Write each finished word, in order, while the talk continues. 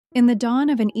In the dawn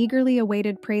of an eagerly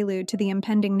awaited prelude to the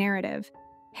impending narrative,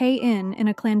 Hae In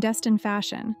a clandestine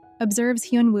fashion, observes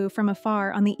Hyun Woo from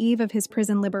afar on the eve of his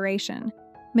prison liberation,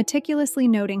 meticulously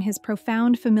noting his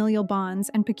profound familial bonds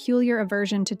and peculiar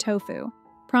aversion to tofu,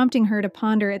 prompting her to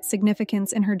ponder its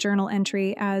significance in her journal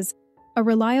entry as a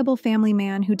reliable family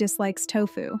man who dislikes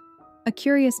tofu, a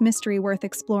curious mystery worth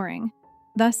exploring,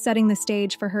 thus setting the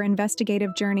stage for her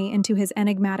investigative journey into his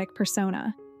enigmatic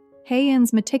persona. Hae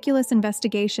In's meticulous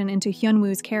investigation into Hyun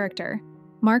Woo's character,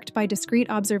 marked by discreet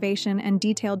observation and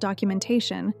detailed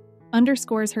documentation,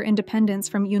 underscores her independence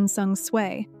from Yoon Sung's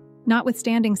sway,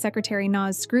 notwithstanding Secretary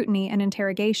Na's scrutiny and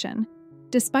interrogation.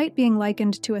 Despite being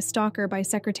likened to a stalker by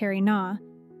Secretary Na,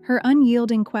 her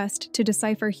unyielding quest to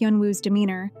decipher Hyun Woo's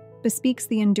demeanor bespeaks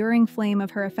the enduring flame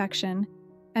of her affection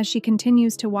as she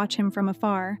continues to watch him from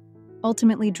afar,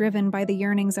 ultimately driven by the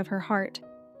yearnings of her heart.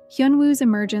 Hyun Woo's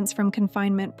emergence from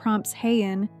confinement prompts Hae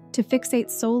In to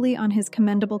fixate solely on his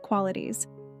commendable qualities,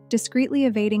 discreetly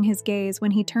evading his gaze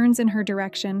when he turns in her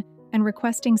direction and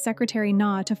requesting Secretary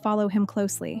Na to follow him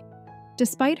closely.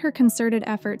 Despite her concerted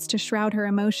efforts to shroud her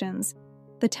emotions,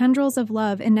 the tendrils of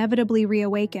love inevitably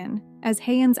reawaken as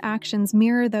Hae In's actions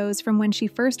mirror those from when she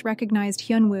first recognized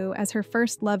Hyun Woo as her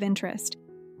first love interest,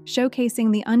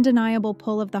 showcasing the undeniable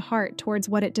pull of the heart towards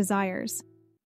what it desires.